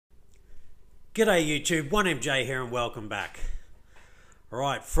G'day YouTube, 1MJ here and welcome back.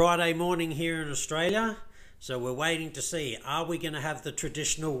 Alright, Friday morning here in Australia. So we're waiting to see, are we going to have the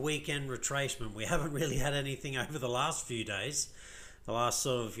traditional weekend retracement? We haven't really had anything over the last few days. The last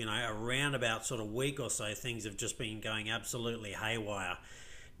sort of, around about sort of week or so, things have just been going absolutely haywire.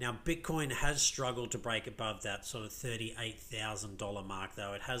 Now, Bitcoin has struggled to break above that sort of $38,000 mark,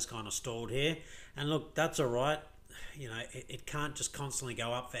 though. It has kind of stalled here. And look, that's all right. It can't just constantly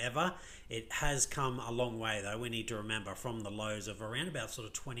go up forever. It has come a long way, though. We need to remember from the lows of around about sort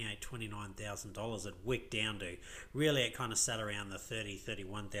of $29,000 it wicked down to. Really, it kind of sat around the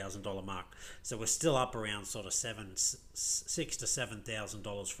 $31,000 mark. So we're still up around sort of $6,000 to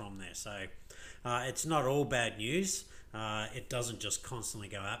 $7,000 from there. So it's not all bad news. It doesn't just constantly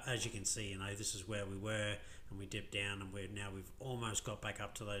go up. As you can see, this is where we were, and we dipped down, and we've almost got back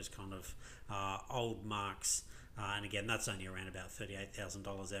up to those kind of old marks. And again, that's only around about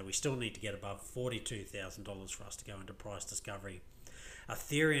 $38,000 there. We still need to get above $42,000 for us to go into price discovery.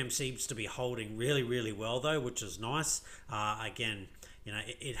 Ethereum seems to be holding really, really well, though, which is nice. Again,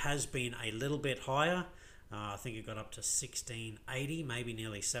 it has been a little bit higher. I think it got up to $1,680, maybe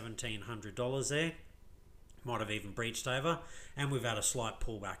nearly $1,700 there. Might have even breached over, and we've had a slight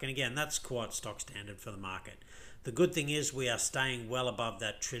pullback. And again, that's quite stock standard for the market. The good thing is we are staying well above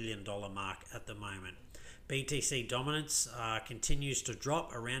that $1 trillion mark at the moment. BTC dominance continues to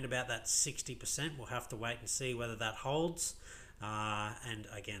drop around about that 60%. We'll have to wait and see whether that holds. And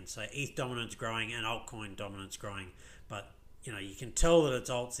again, so ETH dominance growing and altcoin dominance growing. But you can tell that it's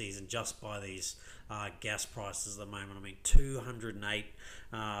alt season just by these gas prices at the moment. I mean, 208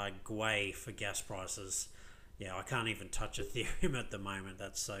 gwei for gas prices. Yeah, I can't even touch Ethereum at the moment.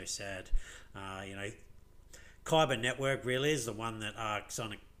 That's so sad. Kyber network really is the one that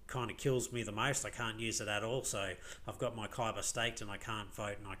kind of kills me the most. I can't use it at all. So I've got my Kyber staked and I can't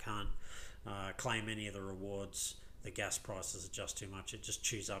vote and I can't claim any of the rewards. The gas prices are just too much. It just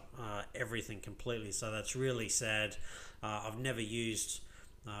chews up everything completely. So that's really sad. I've never used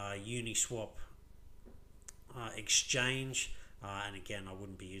Uniswap exchange. And again, I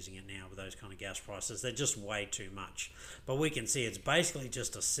wouldn't be using it now with those kind of gas prices. They're just way too much. But we can see it's basically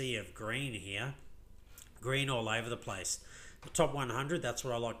just a sea of green here. Green all over the place. The top 100, that's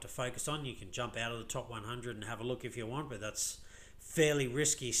what I like to focus on. You can jump out of the top 100 and have a look if you want, but that's fairly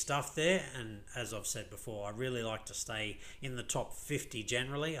risky stuff there. And as I've said before, I really like to stay in the top 50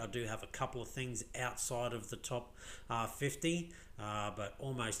 generally. I do have a couple of things outside of the top 50, but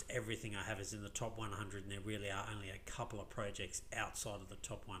almost everything I have is in the top 100, and there really are only a couple of projects outside of the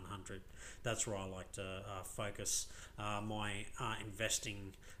top 100. That's where I like to focus my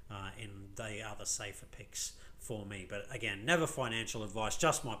investing in. They are the safer picks for me. But again, never financial advice,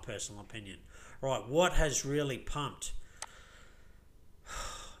 just my personal opinion. Right, what has really pumped?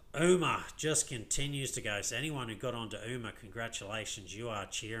 UMA just continues to go. So anyone who got onto UMA, congratulations, you are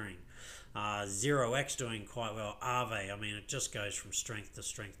cheering. 0x doing quite well. Aave, I mean, it just goes from strength to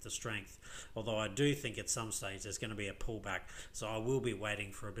strength to strength. Although I do think at some stage there's going to be a pullback. So I will be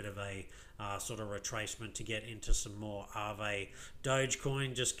waiting for a bit of a sort of retracement to get into some more Aave.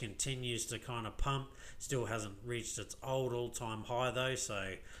 Dogecoin just continues to kind of pump. Still hasn't reached its old all-time high though.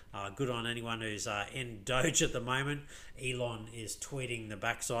 So good on anyone who's in Doge at the moment. Elon is tweeting the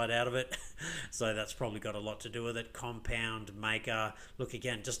backside out of it. So that's probably got a lot to do with it. Compound, Maker. Look,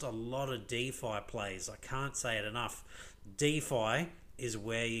 again, just a lot of DeFi plays. I can't say it enough. DeFi is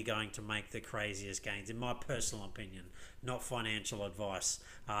where you're going to make the craziest gains, in my personal opinion, not financial advice.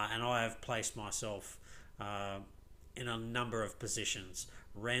 And I have placed myself in a number of positions.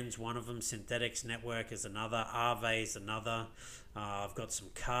 Ren's one of them, Synthetics Network is another, Aave is another. I've got some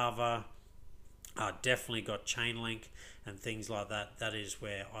Carver, definitely got Chainlink and things like that. That is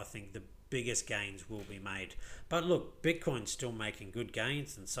where I think the biggest gains will be made. But look, Bitcoin's still making good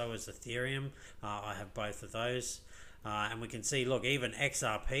gains, and so is Ethereum. I have both of those. And we can see, look, even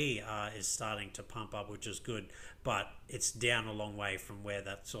XRP is starting to pump up, which is good, but it's down a long way from where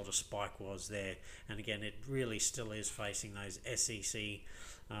that sort of spike was there. And again, it really still is facing those SEC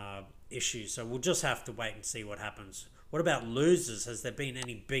issues. So we'll just have to wait and see what happens. What about losers? Has there been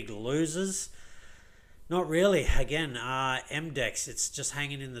any big losers? Not really. Again, MDEX, it's just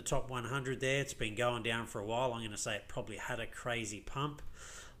hanging in the top 100 there. It's been going down for a while. I'm going to say it probably had a crazy pump.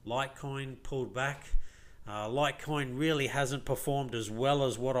 Litecoin pulled back. Litecoin really hasn't performed as well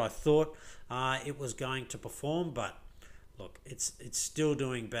as what I thought it was going to perform, but look, it's still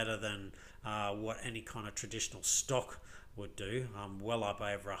doing better than what any kind of traditional stock would do. I'm well up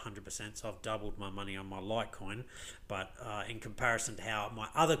over 100%, so I've doubled my money on my Litecoin, but in comparison to how my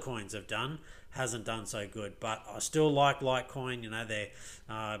other coins have done, hasn't done so good. But I still like Litecoin. You know, they're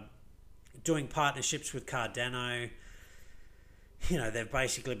doing partnerships with Cardano. You know, they've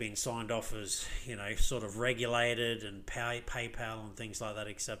basically been signed off as, you know, sort of regulated, and PayPal and things like that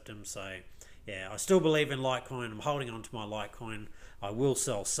accept them. So, yeah, I still believe in Litecoin. I'm holding on to my Litecoin. I will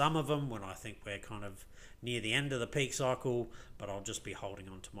sell some of them when I think we're kind of near the end of the peak cycle, but I'll just be holding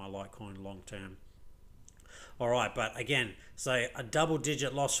on to my Litecoin long term. All right, but again, so a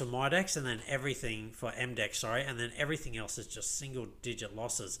double-digit loss for MIDEX, and then everything for MDEX, sorry, and then everything else is just single-digit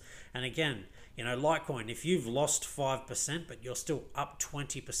losses. And again, you know, Litecoin, if you've lost 5%, but you're still up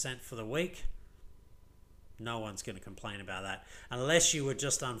 20% for the week, no one's going to complain about that, unless you were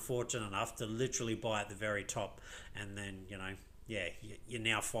just unfortunate enough to literally buy at the very top, and then, you know, yeah, you're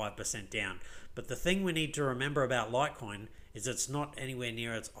now 5% down. But the thing we need to remember about Litecoin is it's not anywhere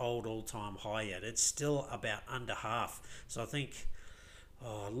near its old all-time high yet. It's still about under half. So I think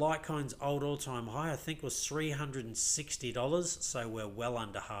Litecoin's old all-time high, I think, was $360. So we're well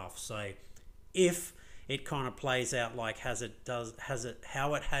under half. So if it kind of plays out like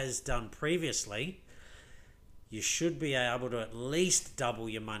how it has done previously, you should be able to at least double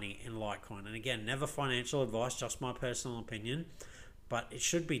your money in Litecoin. And again, never financial advice, just my personal opinion. But it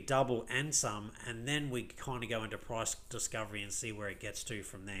should be double and some, and then we kind of go into price discovery and see where it gets to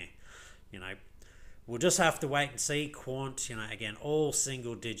from there. You know, we'll just have to wait and see. Quant, you know, again, all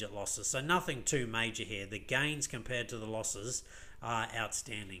single-digit losses, so nothing too major here. The gains compared to the losses are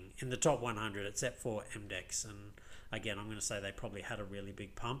outstanding in the top 100, except for MDEX. And again, I'm going to say they probably had a really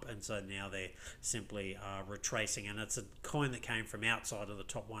big pump, and so now they're simply retracing. And it's a coin that came from outside of the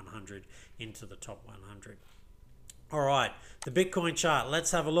top 100 into the top 100. All right, the Bitcoin chart,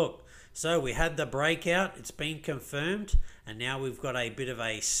 let's have a look. So we had the breakout, it's been confirmed, and now we've got a bit of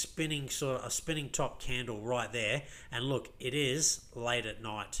a spinning top candle right there. And look, it is late at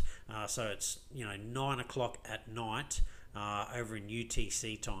night, so it's, you know, 9 o'clock at night over in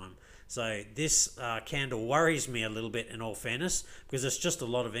UTC time. So this candle worries me a little bit, in all fairness, because it's just a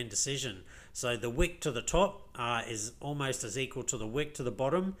lot of indecision. So the wick to the top is almost as equal to the wick to the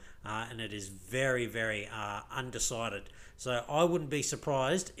bottom, and it is very, very undecided. So I wouldn't be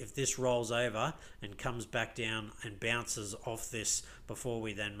surprised if this rolls over and comes back down and bounces off this before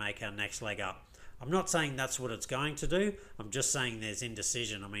we then make our next leg up. I'm not saying that's what it's going to do. I'm just saying there's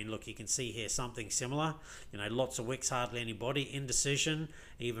indecision. I mean, look, you can see here something similar. You know, lots of wicks, hardly anybody. Indecision,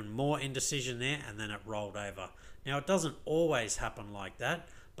 even more indecision there, and then it rolled over. Now, it doesn't always happen like that,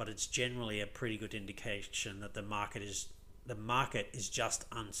 but it's generally a pretty good indication that the market is just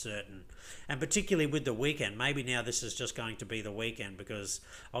uncertain. And particularly with the weekend, maybe now this is just going to be the weekend, because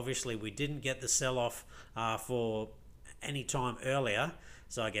obviously we didn't get the sell-off for any time earlier.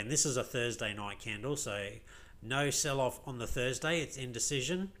 So again, this is a Thursday night candle, so no sell-off on the Thursday, it's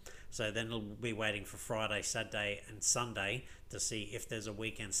indecision. So then we'll be waiting for Friday, Saturday and Sunday to see if there's a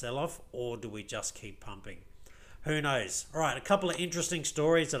weekend sell-off, or do we just keep pumping? Who knows? All right, a couple of interesting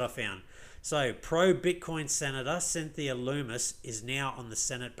stories that I found. So pro-Bitcoin Senator Cynthia Lummis is now on the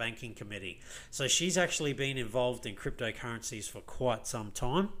Senate Banking Committee. So she's actually been involved in cryptocurrencies for quite some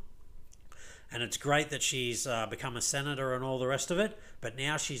time. And it's great that she's become a senator and all the rest of it, but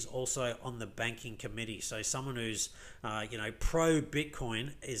now she's also on the banking committee. So someone who's, you know,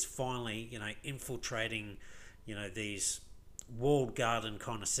 pro-Bitcoin is finally, you know, infiltrating, you know, these walled garden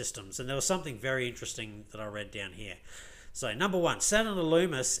kind of systems. And there was something very interesting that I read down here. So number one, Senator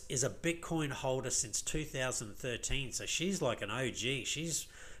Lummis is a Bitcoin holder since 2013. So she's like an OG. She's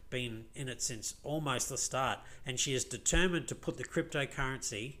been in it since almost the start, and she is determined to put the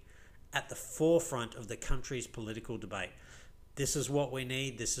cryptocurrency at the forefront of the country's political debate. This is what we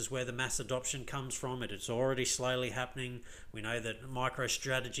need. This is where the mass adoption comes from. It's already slowly happening. We know that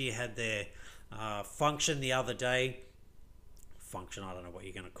MicroStrategy had their function the other day. Function, I don't know what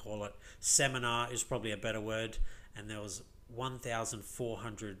you're going to call it. Seminar is probably a better word. And there was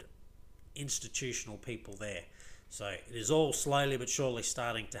 1,400 institutional people there. So it is all slowly but surely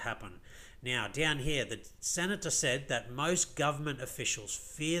starting to happen. Now, down here, the senator said that most government officials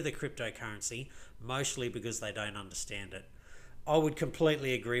fear the cryptocurrency, mostly because they don't understand it. I would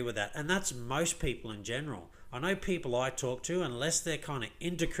completely agree with that. And that's most people in general. I know people I talk to, unless they're kind of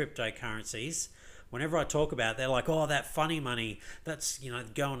into cryptocurrencies, whenever I talk about it, they're like, oh, that funny money, that's, you know,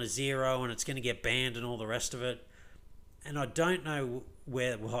 going to zero and it's going to get banned and all the rest of it. And I don't know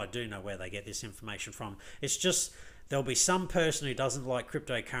where, well, I do know where they get this information from. It's just, there'll be some person who doesn't like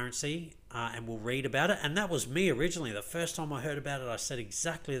cryptocurrency and will read about it. And that was me originally. The first time I heard about it, I said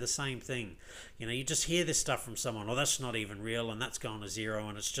exactly the same thing. You know, you just hear this stuff from someone, oh, that's not even real and that's gone to zero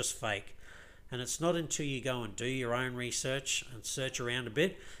and it's just fake. And it's not until you go and do your own research and search around a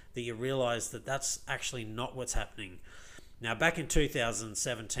bit that you realize that that's actually not what's happening. Now, back in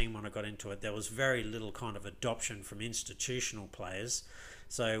 2017, when I got into it, there was very little kind of adoption from institutional players.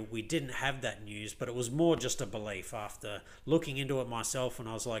 So we didn't have that news, but it was more just a belief after looking into it myself. And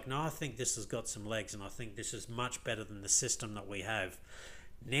I was like, no, I think this has got some legs, and I think this is much better than the system that we have.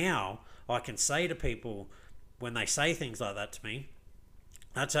 Now, I can say to people, when they say things like that to me,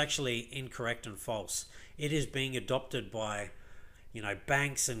 that's actually incorrect and false. It is being adopted by,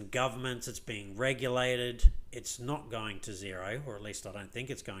 banks and governments. It's being regulated. It's not going to zero, or at least I don't think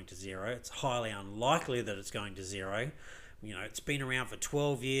it's going to zero. It's highly unlikely that it's going to zero. It's been around for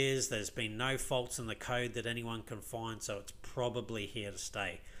 12 years. There's been no faults in the code that anyone can find, so it's probably here to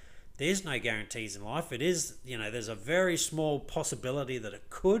stay. There's no guarantees in life. It is, there's a very small possibility that it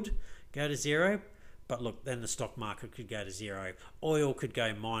could go to zero, but look, then the stock market could go to zero. Oil could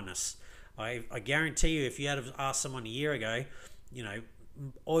go minus. I guarantee you, if you had asked someone a year ago,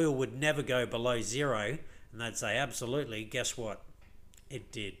 oil would never go below zero, and they'd say, absolutely. Guess what?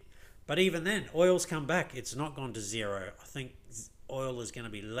 It did. But even then, oil's come back. It's not gone to zero. I think oil is going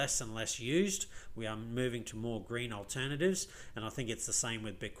to be less and less used. We are moving to more green alternatives, and I think it's the same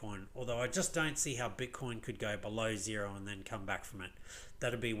with Bitcoin. Although I just don't see how Bitcoin could go below zero and then come back from it.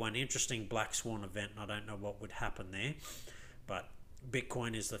 That'd be one interesting black swan event, and I don't know what would happen there. But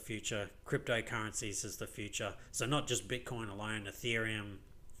Bitcoin is the future. Cryptocurrencies is the future. So not just Bitcoin alone, Ethereum,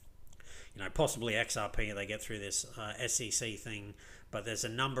 possibly XRP, they get through this SEC thing. But there's a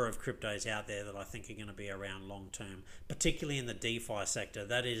number of cryptos out there that I think are going to be around long term, particularly in the DeFi sector.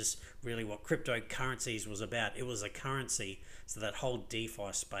 That is really what cryptocurrencies was about. It was a currency. So that whole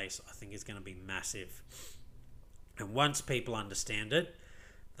DeFi space, I think, is going to be massive. And once people understand it,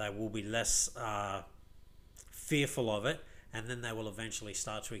 they will be less fearful of it, and then they will eventually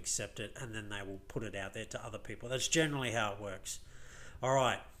start to accept it, and then they will put it out there to other people. That's generally how it works. All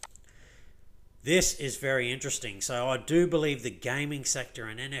right. This is very interesting. So I do believe the gaming sector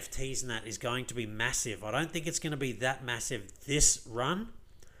and NFTs and that is going to be massive. I don't think it's going to be that massive this run.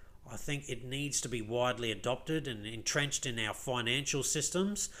 I think it needs to be widely adopted and entrenched in our financial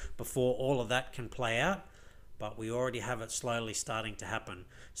systems before all of that can play out. But we already have it slowly starting to happen.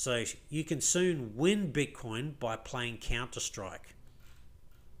 So you can soon win Bitcoin by playing Counter-Strike.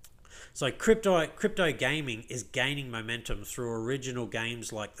 So crypto gaming is gaining momentum through original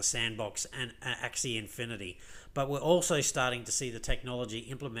games like the Sandbox and Axie Infinity, but we're also starting to see the technology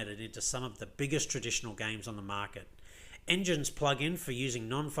implemented into some of the biggest traditional games on the market. Engine's plugin for using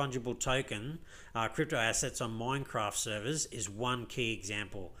non-fungible token crypto assets on Minecraft servers is one key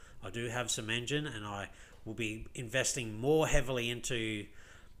example. I do have some Engine, and I will be investing more heavily into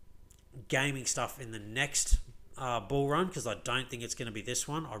gaming stuff in the next bull run, because I don't think it's going to be this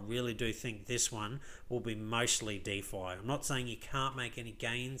one. I really do think this one will be mostly DeFi. I'm not saying you can't make any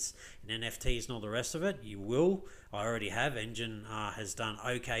gains in NFTs and all the rest of it. You will. I already have. Engine has done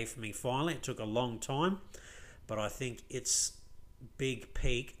okay for me finally. It took a long time, but I think its big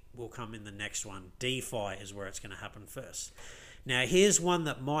peak will come in the next one. DeFi is where it's going to happen first. Now, here's one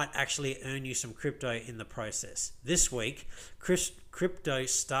that might actually earn you some crypto in the process. This week, crypto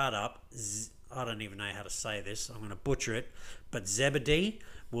startup, I don't even know how to say this, I'm going to butcher it, but Zebedee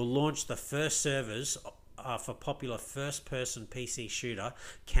will launch the first servers for popular first-person PC shooter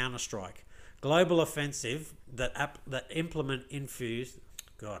Counter-Strike. Global Offensive that implement Infuse,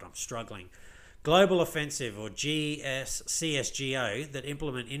 God, I'm struggling. Global Offensive, or CSGO, that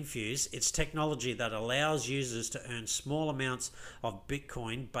implement Infuse, it's technology that allows users to earn small amounts of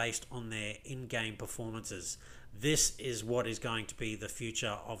Bitcoin based on their in-game performances. This is what is going to be the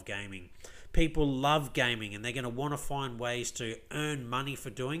future of gaming. People love gaming, and they're going to want to find ways to earn money for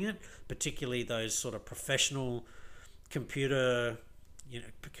doing it, particularly those sort of professional computer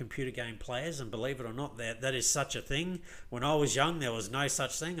game players. And believe it or not, that is such a thing. When I was young, there was no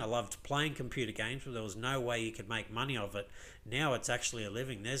such thing. I loved playing computer games, but there was no way you could make money of it. Now it's actually a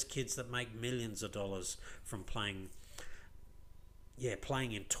living. There's kids that make millions of dollars from playing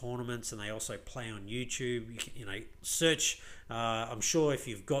in tournaments, and they also play on YouTube. Search. I'm sure if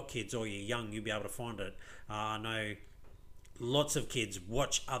you've got kids or you're young, you'll be able to find it. I know lots of kids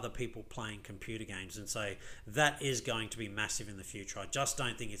watch other people playing computer games, and so that is going to be massive in the future. I just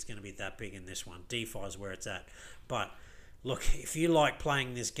don't think it's going to be that big in this one. DeFi is where it's at. But look, if you like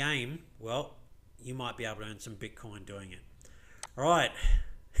playing this game, well, you might be able to earn some Bitcoin doing it. All right.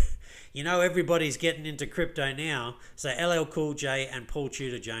 Everybody's getting into crypto now. So LL Cool J and Paul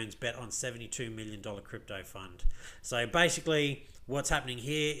Tudor Jones bet on $72 million crypto fund. So basically what's happening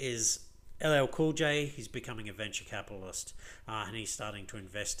here is LL Cool J, he's becoming a venture capitalist, and he's starting to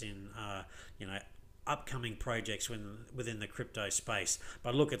invest in, upcoming projects within the crypto space.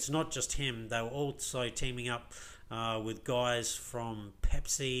 But look, it's not just him. They were also teaming up with guys from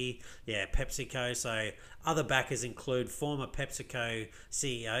PepsiCo. So other backers include former PepsiCo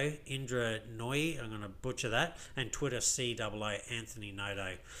CEO Indra Nooyi, I'm going to butcher that, and Twitter COO Anthony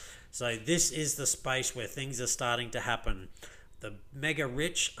Noto. So this is the space where things are starting to happen. The mega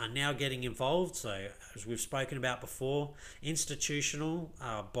rich are now getting involved. So as we've spoken about before, institutional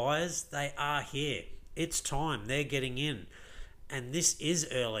buyers, they are here. It's time. They're getting in. And this is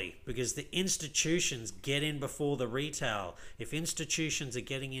early because the institutions get in before the retail. If institutions are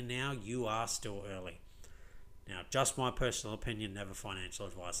getting in now, you are still early. Now, just my personal opinion, never financial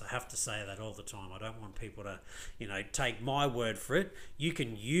advice. I have to say that all the time. I don't want people to, take my word for it. You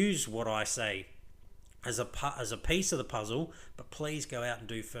can use what I say as a piece of the puzzle, but please go out and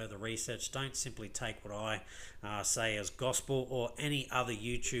do further research. Don't simply take what I say as gospel, or any other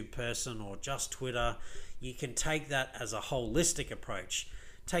YouTube person, or just Twitter. You can take that as a holistic approach.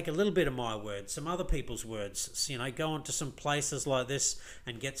 Take a little bit of my words, some other people's words. So, go onto some places like this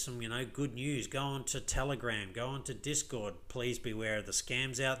and get some, good news. Go on to Telegram, go on to Discord. Please beware of the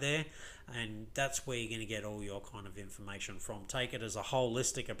scams out there. And that's where you're going to get all your kind of information from. Take it as a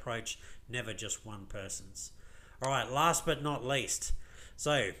holistic approach, never just one person's. All right, last but not least.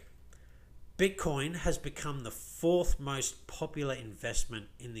 So, Bitcoin has become the 4th most popular investment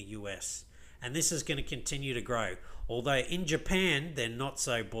in the US. And this is going to continue to grow. Although in Japan, they're not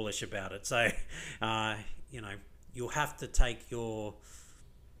so bullish about it. So, you'll have to take your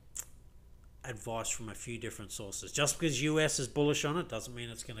advice from a few different sources. Just because US is bullish on it doesn't mean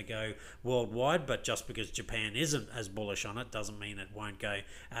it's going to go worldwide. But just because Japan isn't as bullish on it doesn't mean it won't go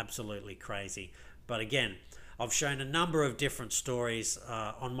absolutely crazy. But again, I've shown a number of different stories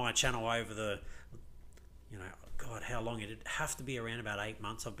on my channel over the, God, how long? It'd have to be around about 8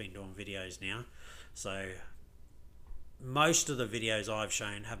 months I've been doing videos now. So most of the videos I've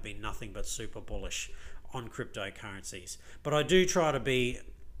shown have been nothing but super bullish on cryptocurrencies. But I do try to be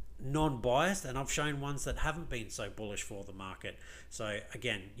non-biased, and I've shown ones that haven't been so bullish for the market. So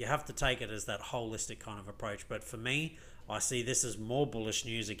again, you have to take it as that holistic kind of approach. But for me, I see this as more bullish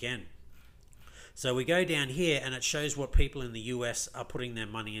news again. So we go down here and it shows what people in the US are putting their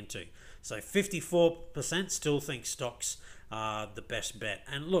money into. So 54% still think stocks are the best bet.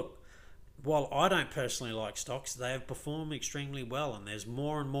 And look, while I don't personally like stocks, they have performed extremely well, and there's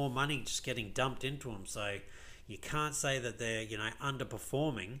more and more money just getting dumped into them. So you can't say that they're,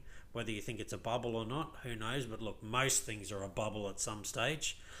 underperforming. Whether you think it's a bubble or not, who knows? But look, most things are a bubble at some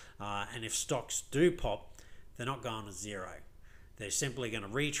stage. And if stocks do pop, they're not going to zero. They're simply going to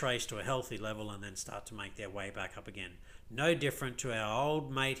retrace to a healthy level and then start to make their way back up again. No different to our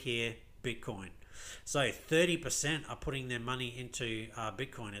old mate here, Bitcoin. So 30% are putting their money into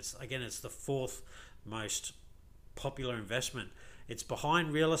Bitcoin. It's the 4th most popular investment. It's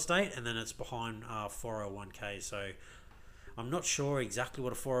behind real estate, and then it's behind 401k. So I'm not sure exactly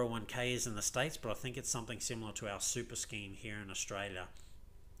what a 401k is in the States, but I think it's something similar to our super scheme here in Australia.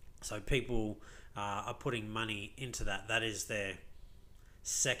 So people are putting money into that. That is their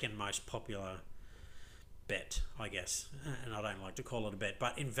 2nd most popular bet, I guess. And I don't like to call it a bet,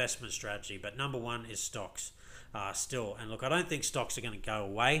 but investment strategy. But number 1 is stocks still. And look, I don't think stocks are going to go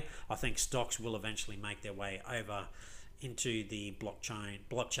away. I think stocks will eventually make their way over into the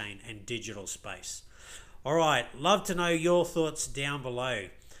blockchain and digital space. All right, love to know your thoughts down below.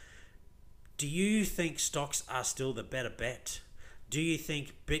 Do you think stocks are still the better bet? Do you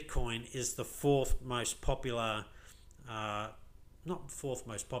think Bitcoin is the 4th most popular, not 4th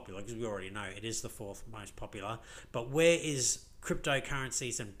most popular, because we already know it is the 4th most popular, but where is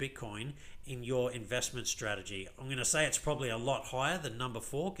cryptocurrencies and Bitcoin in your investment strategy? I'm going to say it's probably a lot higher than number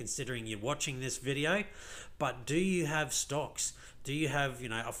 4, considering you're watching this video. But do you have stocks? Do you have, a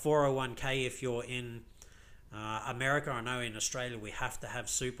 401k if you're in America? I know in Australia we have to have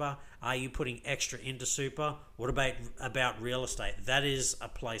super. Are you putting extra into super? What about real estate? That is a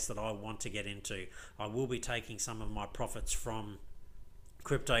place that I want to get into. I will be taking some of my profits from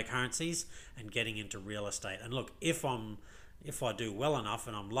cryptocurrencies and getting into real estate. And look, if I do well enough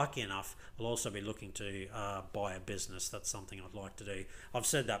and I'm lucky enough, I'll also be looking to buy a business. That's something I'd like to do. I've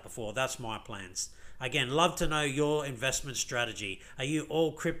said that before. That's my plans. Again, love to know your investment strategy. Are you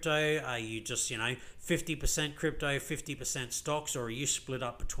all crypto? Are you just, 50% crypto, 50% stocks, or are you split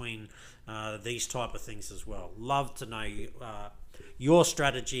up between these type of things as well? Love to know your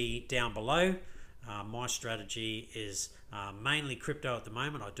strategy down below. My strategy is mainly crypto at the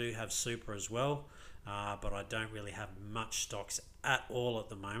moment. I do have super as well. But I don't really have much stocks at all at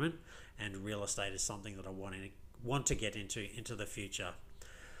the moment, and real estate is something that I want to get into the future.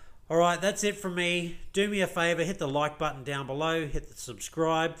 All right, that's it from me. Do me a favor, hit the like button down below, hit the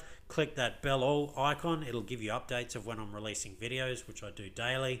subscribe, click that bell all icon. It'll give you updates of when I'm releasing videos, which I do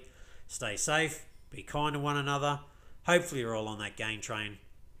daily. Stay safe, be kind to one another. Hopefully you're all on that gain train,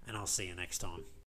 and I'll see you next time.